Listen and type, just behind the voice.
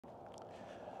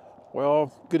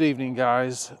Well, good evening,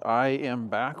 guys. I am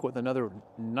back with another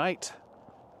night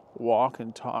walk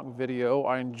and talk video.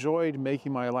 I enjoyed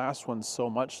making my last one so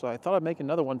much, so I thought I'd make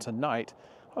another one tonight.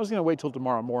 I was going to wait till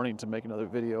tomorrow morning to make another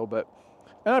video,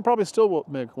 and I probably still will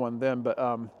make one then, but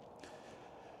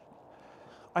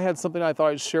I had something I thought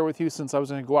I'd share with you since I was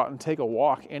going to go out and take a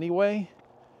walk anyway.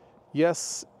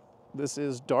 Yes, this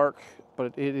is dark,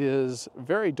 but it is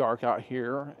very dark out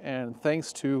here, and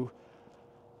thanks to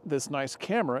this nice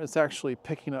camera, it's actually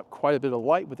picking up quite a bit of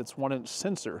light with its 1-inch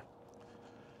sensor.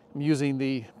 I'm using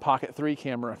the Pocket 3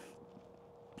 camera,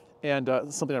 and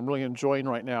something I'm really enjoying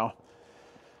right now.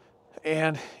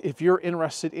 And if you're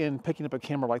interested in picking up a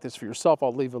camera like this for yourself,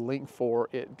 I'll leave a link for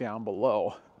it down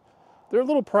below. They're a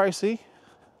little pricey,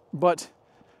 but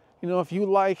you know, if you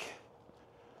like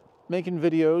making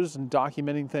videos and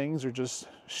documenting things or just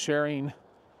sharing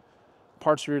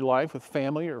parts of your life with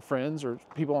family or friends or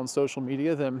people on social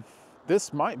media, then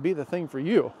this might be the thing for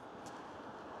you.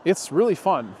 It's really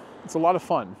fun. It's a lot of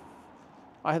fun.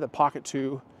 I had the Pocket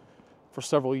 2 for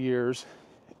several years,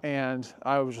 and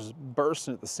I was just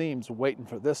bursting at the seams waiting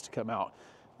for this to come out.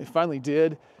 It finally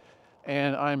did,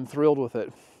 and I'm thrilled with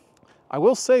it. I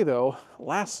will say though,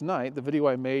 last night, the video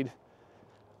I made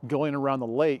going around the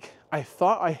lake, I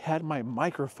thought I had my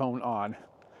microphone on.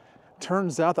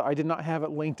 Turns out that I did not have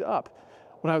it linked up.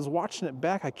 When I was watching it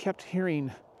back, I kept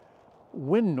hearing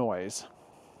wind noise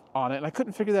on it, and I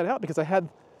couldn't figure that out because I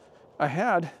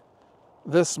had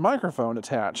this microphone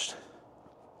attached.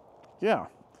 Yeah.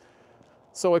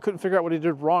 So I couldn't figure out what I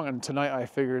did wrong, and tonight I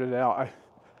figured it out.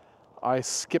 I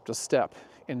skipped a step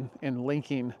in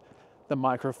linking the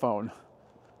microphone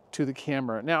to the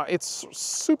camera. Now, it's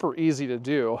super easy to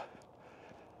do.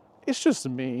 It's just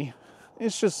me.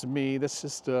 It's just me. That's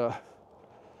just, you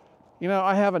know,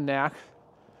 I have a knack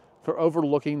for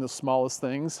overlooking the smallest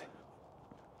things.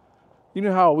 You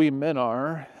know how we men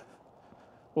are.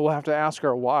 We'll have to ask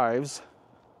our wives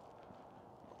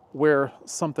where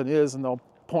something is, and they'll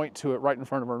point to it right in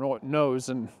front of our nose,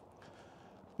 and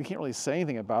we can't really say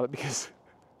anything about it because,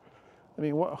 I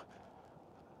mean,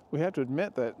 we have to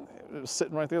admit that it was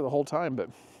sitting right there the whole time. But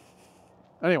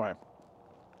anyway,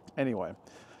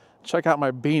 check out my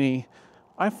beanie.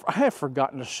 I have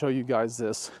forgotten to show you guys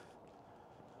this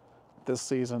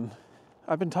season.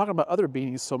 I've been talking about other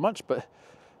beanies so much, but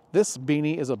this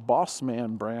beanie is a Boss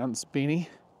Man brand's beanie.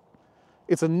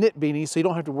 It's a knit beanie, so you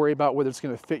don't have to worry about whether it's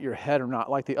going to fit your head or not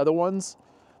like the other ones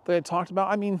that I talked about.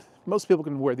 I mean, most people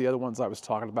can wear the other ones I was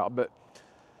talking about, but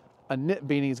a knit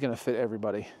beanie is going to fit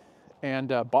everybody.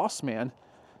 And Boss Man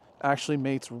actually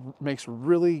makes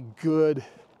really good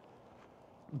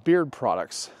beard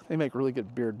products. They make really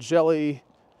good beard jelly,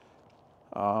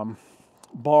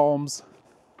 balms.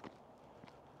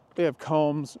 They have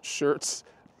combs, shirts,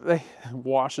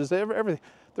 washes, everything.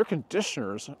 Their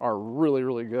conditioners are really,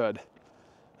 really good.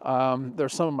 They're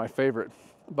some of my favorite.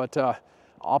 But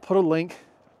I'll put a link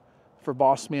for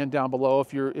Boss Man down below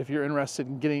if you're interested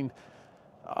in getting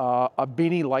a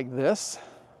beanie like this.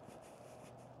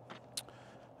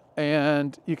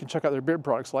 And you can check out their beard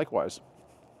products likewise.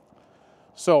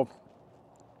 So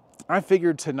I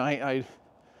figured tonight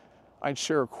I'd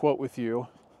share a quote with you.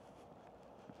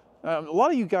 A lot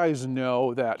of you guys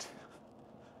know that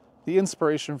the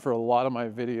inspiration for a lot of my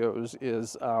videos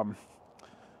is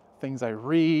things I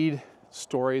read,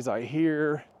 stories I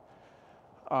hear,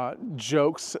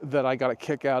 jokes that I got a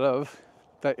kick out of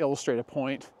that illustrate a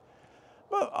point.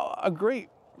 But a great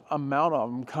amount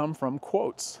of them come from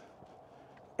quotes.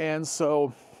 And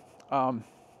so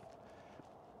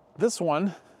this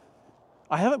one,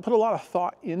 I haven't put a lot of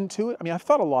thought into it. I mean, I've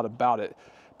thought a lot about it,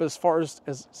 but as far as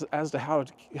to how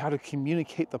to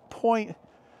communicate the point,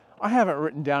 I haven't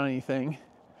written down anything.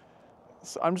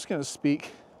 So I'm just going to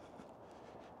speak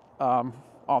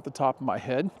off the top of my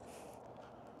head.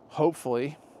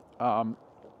 Hopefully,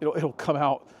 it'll come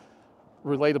out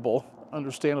relatable,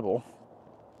 understandable,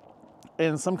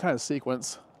 in some kind of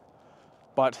sequence,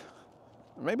 but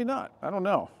maybe not. I don't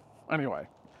know. Anyway,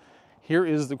 here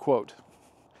is the quote.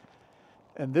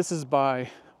 And this is by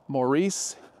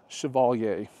Maurice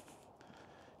Chevalier.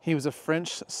 He was a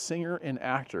French singer and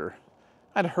actor.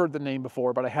 I'd heard the name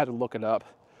before, but I had to look it up.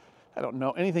 I don't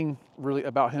know anything really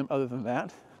about him other than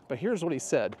that. But here's what he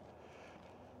said.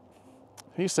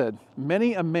 He said,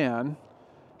 "Many a man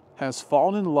has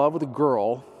fallen in love with a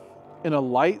girl in a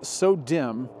light so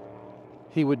dim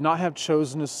he would not have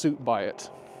chosen a suit by it."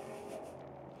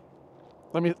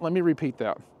 Let me repeat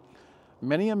that.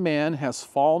 Many a man has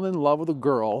fallen in love with a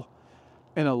girl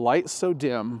in a light so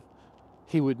dim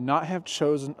he would not have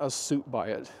chosen a suit by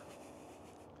it.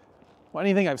 Well,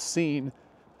 anything I've seen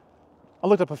I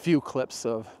looked up a few clips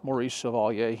of Maurice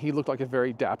Chevalier. He looked like a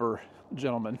very dapper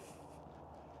gentleman.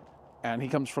 And he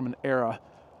comes from an era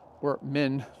where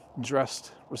men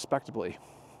dressed respectably.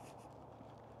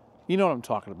 You know what I'm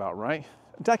talking about, right?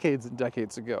 Decades and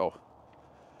decades ago.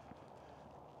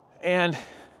 And,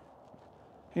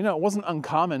 you know, it wasn't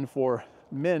uncommon for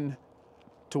men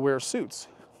to wear suits,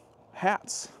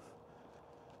 hats.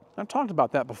 I've talked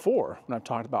about that before when I've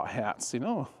talked about hats. You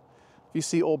know, if you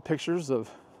see old pictures of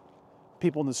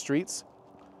people in the streets,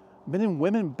 men and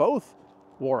women both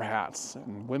wore hats,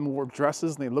 and women wore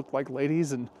dresses and they looked like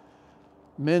ladies, and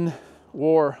men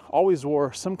always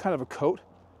wore some kind of a coat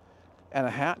and a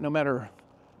hat, no matter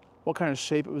what kind of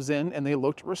shape it was in, and they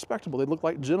looked respectable. They looked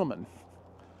like gentlemen.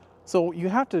 So you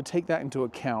have to take that into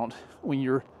account when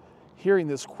you're hearing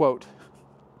this quote.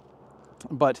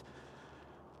 But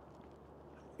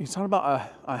he's talking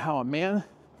about how a man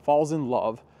falls in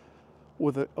love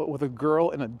with a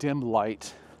girl in a dim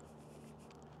light.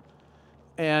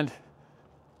 And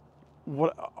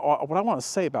what I want to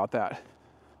say about that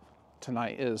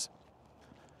tonight is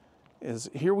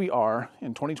here we are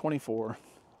in 2024,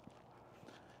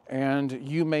 and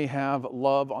you may have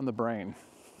love on the brain.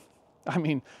 I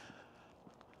mean,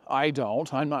 I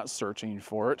don't. I'm not searching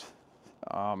for it.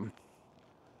 You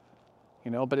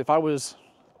know, but if I was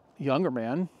a younger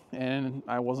man and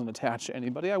I wasn't attached to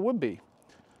anybody, I would be.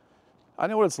 I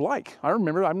know what it's like. I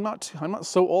remember. I'm not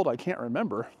so old I can't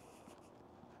remember.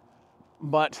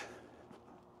 But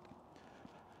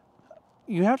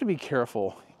you have to be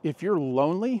careful. If you're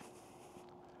lonely,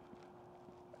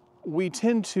 we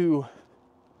tend to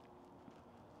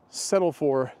settle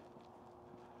for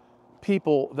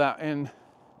people that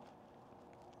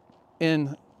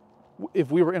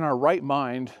if we were in our right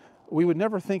mind, we would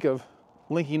never think of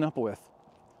linking up with.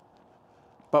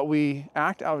 But we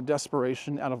act out of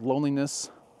desperation, out of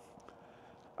loneliness,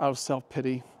 out of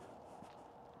self-pity,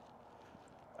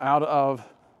 out of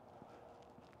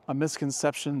a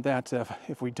misconception that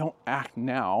if we don't act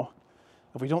now,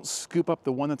 if we don't scoop up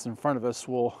the one that's in front of us,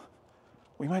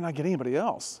 we might not get anybody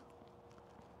else.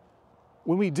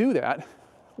 When we do that,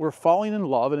 we're falling in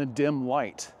love in a dim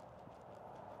light.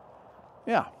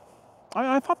 Yeah,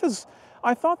 I thought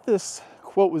this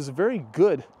quote was a very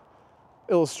good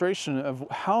illustration of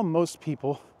how most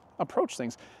people approach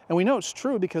things. And we know it's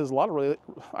true because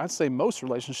I'd say most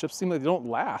relationships seem like they don't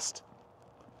last.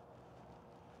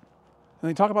 And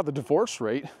they talk about the divorce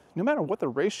rate. No matter what the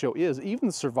ratio is, even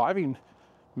the surviving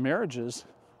marriages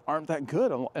aren't that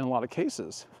good in a lot of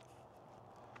cases.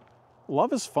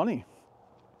 Love is funny,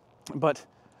 but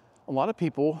a lot of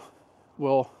people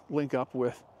will link up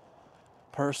with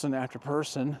person after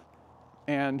person,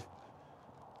 and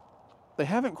they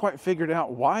haven't quite figured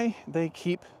out why they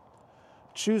keep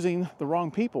choosing the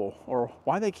wrong people, or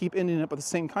why they keep ending up with the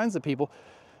same kinds of people.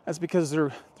 That's because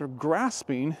they're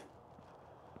grasping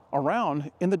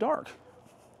around in the dark.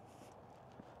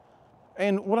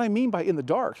 And what I mean by in the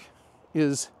dark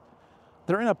is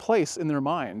they're in a place in their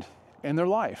mind and their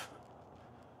life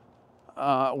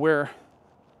where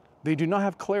they do not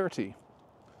have clarity,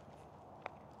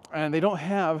 and they don't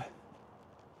have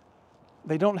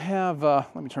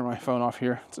let me turn my phone off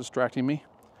here, it's distracting me.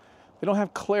 They don't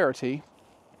have clarity,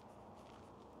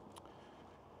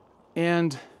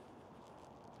 and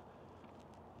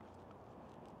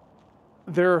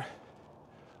they're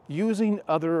using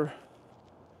other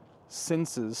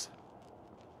senses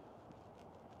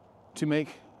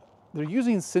they're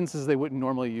using senses they wouldn't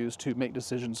normally use to make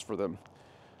decisions for them.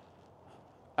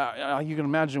 You can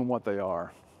imagine what they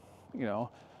are. You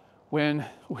know, when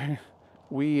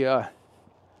we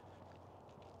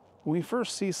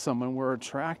first see someone, we're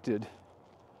attracted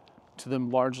to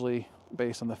them largely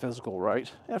based on the physical,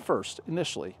 right? At first,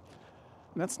 initially.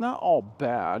 And that's not all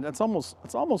bad. It's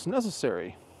almost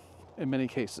necessary in many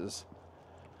cases.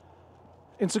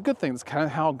 It's a good thing. It's kind of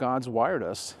how God's wired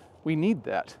us. We need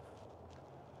that.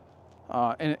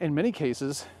 And in many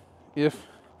cases, if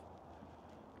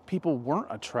people weren't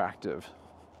attractive,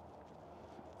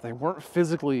 they weren't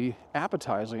physically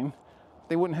appetizing,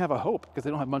 they wouldn't have a hope because they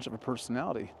don't have much of a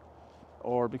personality,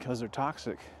 or because they're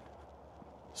toxic.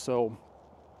 So,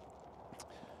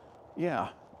 yeah.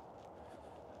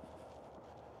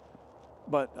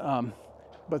 But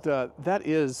that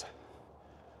is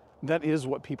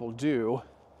what people do,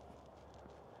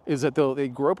 is that they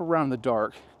grope around in the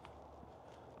dark,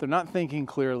 they're not thinking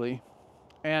clearly,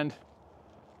 and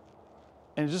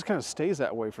it just kind of stays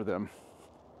that way for them.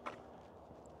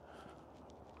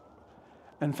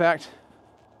 In fact,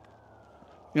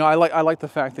 you know, I like the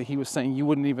fact that he was saying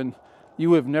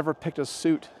you have never picked a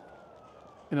suit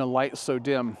in a light so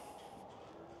dim.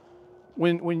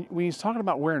 When he's talking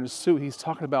about wearing a suit, he's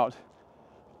talking about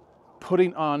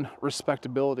putting on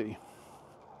respectability,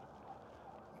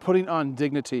 putting on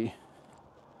dignity,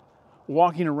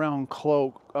 walking around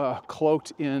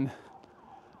cloaked in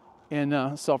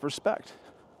self-respect.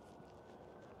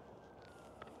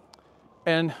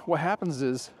 And what happens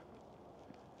is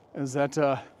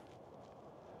that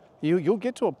you'll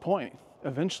get to a point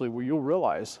eventually where you'll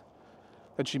realize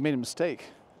that you made a mistake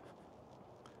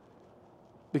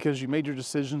because you made your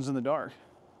decisions in the dark.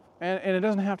 And it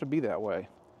doesn't have to be that way.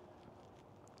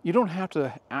 You don't have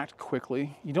to act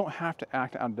quickly. You don't have to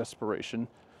act out of desperation.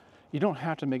 You don't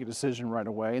have to make a decision right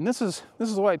away. And this is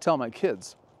what I tell my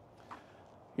kids.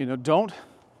 I don't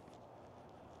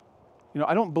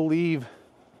believe.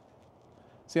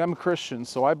 See, I'm a Christian,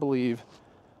 so I believe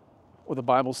what the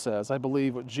Bible says. I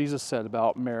believe what Jesus said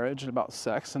about marriage and about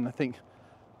sex, and I think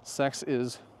sex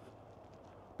is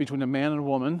between a man and a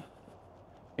woman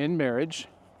in marriage.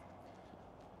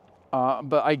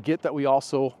 But I get that we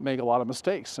also make a lot of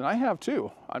mistakes, and I have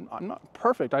too. I'm not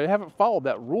perfect. I haven't followed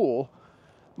that rule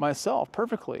myself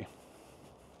perfectly.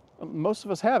 Most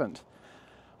of us haven't.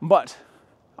 But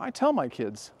I tell my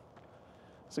kids,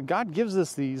 so God gives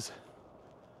us these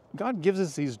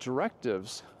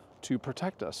directives to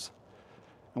protect us.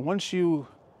 And once you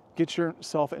get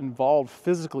yourself involved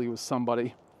physically with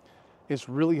somebody, it's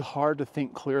really hard to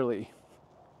think clearly.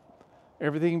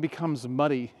 Everything becomes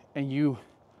muddy, and you're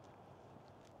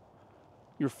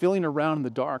feeling around in the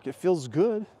dark. It feels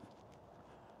good.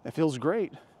 It feels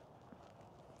great.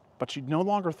 But you no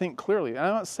longer think clearly. And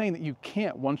I'm not saying that you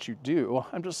can't once you do.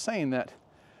 I'm just saying that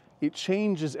it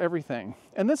changes everything.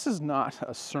 And this is not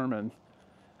a sermon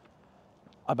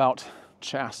about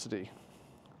chastity.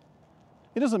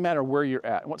 It doesn't matter where you're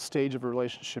at, what stage of a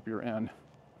relationship you're in.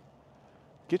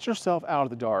 Get yourself out of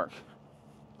the dark.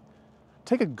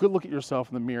 Take a good look at yourself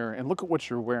in the mirror and look at what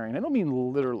you're wearing. I don't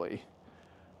mean literally.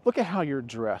 Look at how you're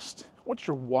dressed, what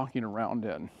you're walking around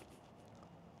in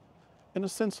a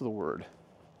sense of the word.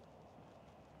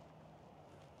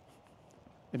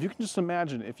 If you can just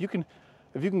imagine, if you can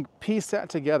piece that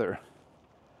together,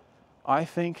 I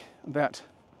think that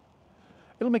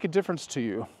it'll make a difference to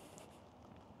you.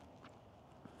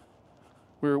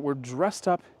 We're dressed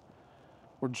up.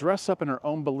 We're dressed up in our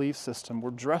own belief system.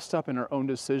 We're dressed up in our own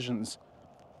decisions.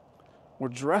 We're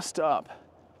dressed up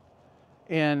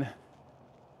in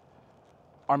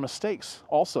our mistakes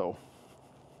also.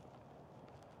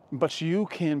 But you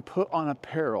can put on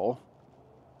apparel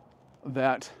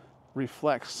that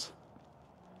reflects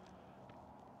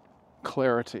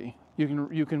clarity.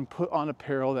 You can put on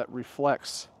apparel that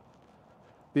reflects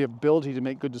the ability to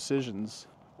make good decisions,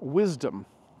 wisdom.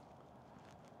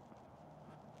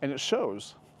 And it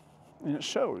shows.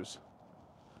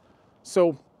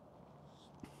 So,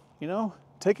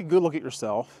 take a good look at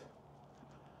yourself.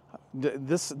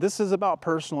 This is about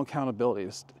personal accountability.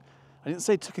 I didn't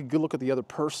say take a good look at the other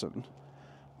person.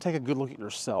 Take a good look at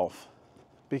yourself,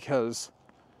 because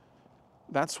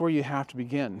that's where you have to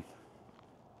begin.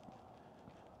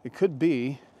 It could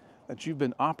be that you've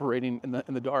been operating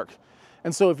in the dark.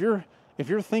 And so if you're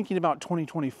thinking about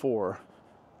 2024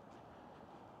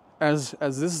 as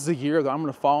this is a year that I'm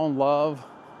going to fall in love,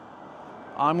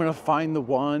 I'm going to find the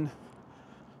one,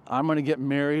 I'm going to get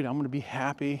married, I'm going to be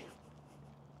happy,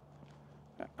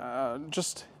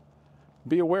 just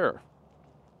be aware.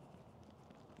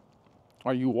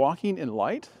 Are you walking in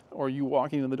light, or are you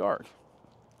walking in the dark?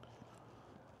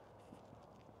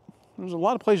 There's a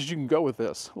lot of places you can go with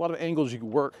this, a lot of angles you can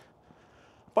work.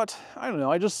 But I don't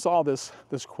know, I just saw this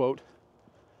quote,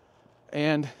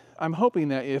 and I'm hoping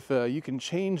that if you can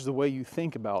change the way you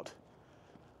think about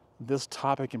this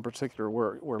topic in particular,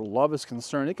 where love is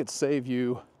concerned, it could save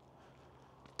you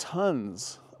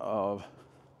tons of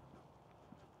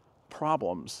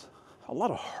problems, a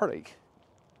lot of heartache.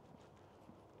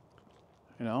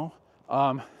 Have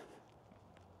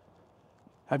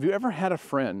you ever had a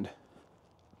friend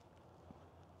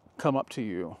come up to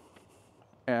you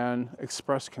and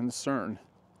express concern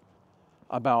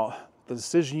about the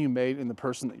decision you made in the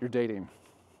person that you're dating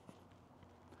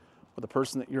or the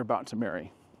person that you're about to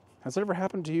marry? Has it ever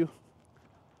happened to you?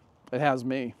 It has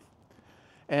me.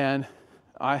 And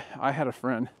I had a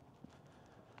friend.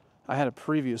 I had a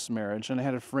previous marriage, and I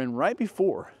had a friend right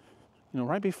before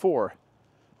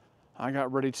I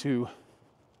got ready to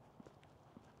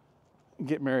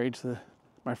get married to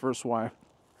my first wife.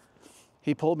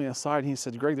 He pulled me aside and he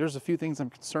said, "Greg, there's a few things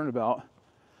I'm concerned about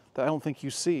that I don't think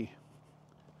you see."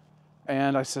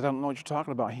 And I said, "I don't know what you're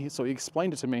talking about." So he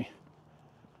explained it to me.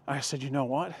 I said, "You know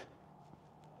what?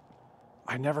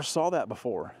 I never saw that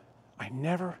before. I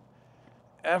never,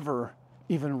 ever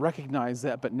even recognize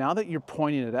that. But now that you're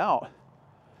pointing it out,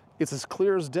 it's as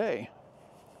clear as day.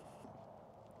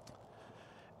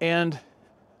 And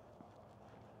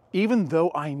even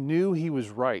though I knew he was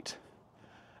right,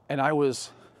 and I was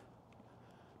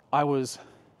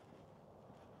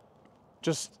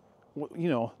just, you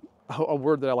know, a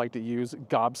word that I like to use,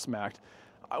 gobsmacked.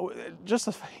 I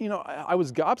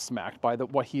was gobsmacked by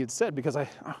what he had said, because I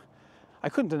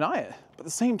couldn't deny it. But at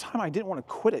the same time, I didn't want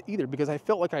to quit it either, because I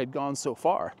felt like I had gone so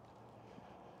far.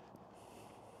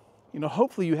 You know,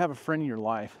 hopefully you have a friend in your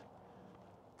life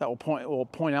that will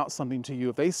point out something to you.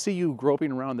 If they see you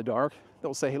groping around in the dark,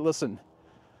 they'll say, hey, listen,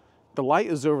 the light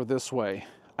is over this way.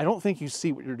 I don't think you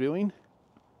see what you're doing.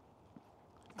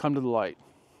 Come to the light.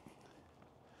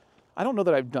 I don't know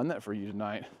that I've done that for you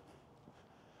tonight.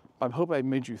 I hope I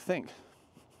made you think.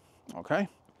 Okay?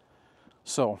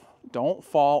 So don't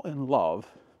fall in love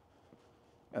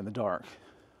in the dark.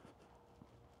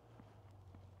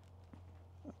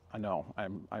 I know,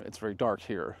 it's very dark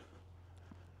here.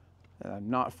 And I'm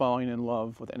not falling in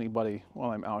love with anybody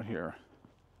while I'm out here.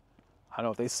 I don't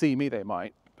know, if they see me, they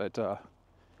might, but I'll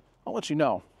let you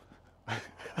know.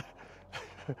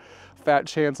 Fat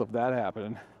chance of that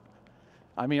happening.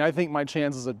 I mean, I think my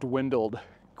chances have dwindled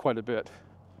quite a bit.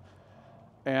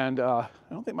 And I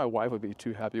don't think my wife would be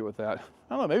too happy with that.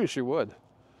 I don't know, maybe she would.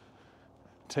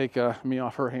 Take me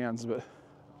off her hands, but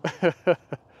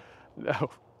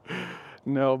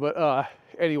no, but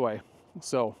anyway,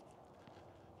 so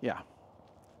yeah,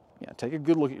 take a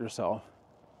good look at yourself.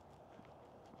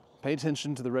 Pay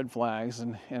attention to the red flags,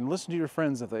 and listen to your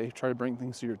friends if they try to bring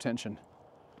things to your attention.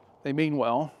 They mean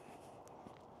well,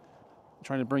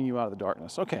 trying to bring you out of the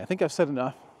darkness. Okay, I think I've said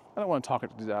enough. I don't want to talk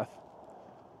it to death,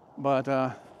 but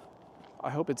I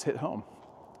hope it's hit home.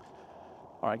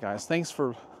 All right, guys, thanks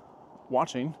for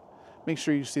watching. Make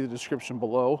sure you see the description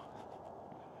below.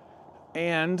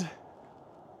 And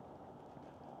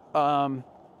comment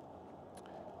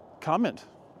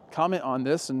on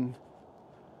this. And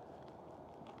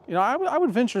you know, I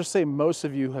would venture to say most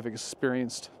of you have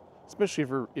experienced,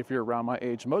 especially if you're around my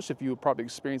age, most of you have probably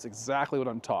experienced exactly what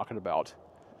I'm talking about.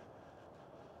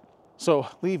 So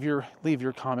leave your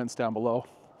comments down below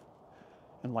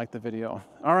and like the video.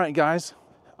 All right, guys,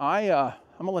 I'm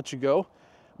gonna let you go.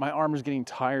 My arm is getting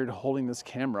tired holding this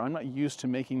camera. I'm not used to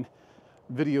making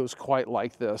videos quite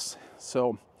like this,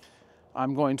 so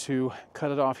I'm going to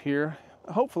cut it off here.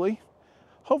 Hopefully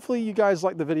you guys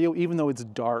like the video, even though it's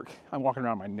dark. I'm walking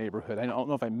around my neighborhood. I don't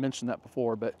know if I mentioned that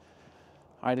before, but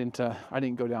I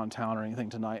didn't go downtown or anything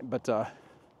tonight. But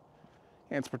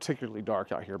it's particularly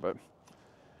dark out here. But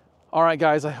all right,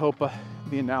 guys, I hope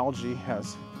the analogy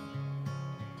has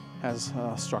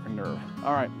struck a nerve.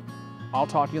 All right, I'll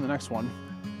talk to you in the next one.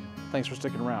 Thanks for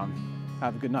sticking around.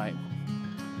 Have a good night.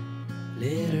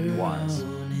 Later on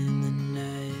in the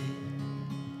night,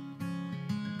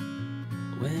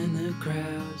 when the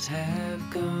crowds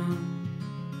have gone,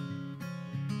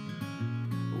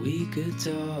 we could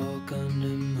talk under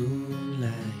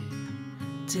moonlight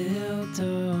till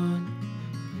dawn.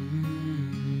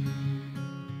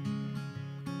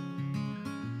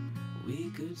 We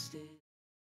could stay.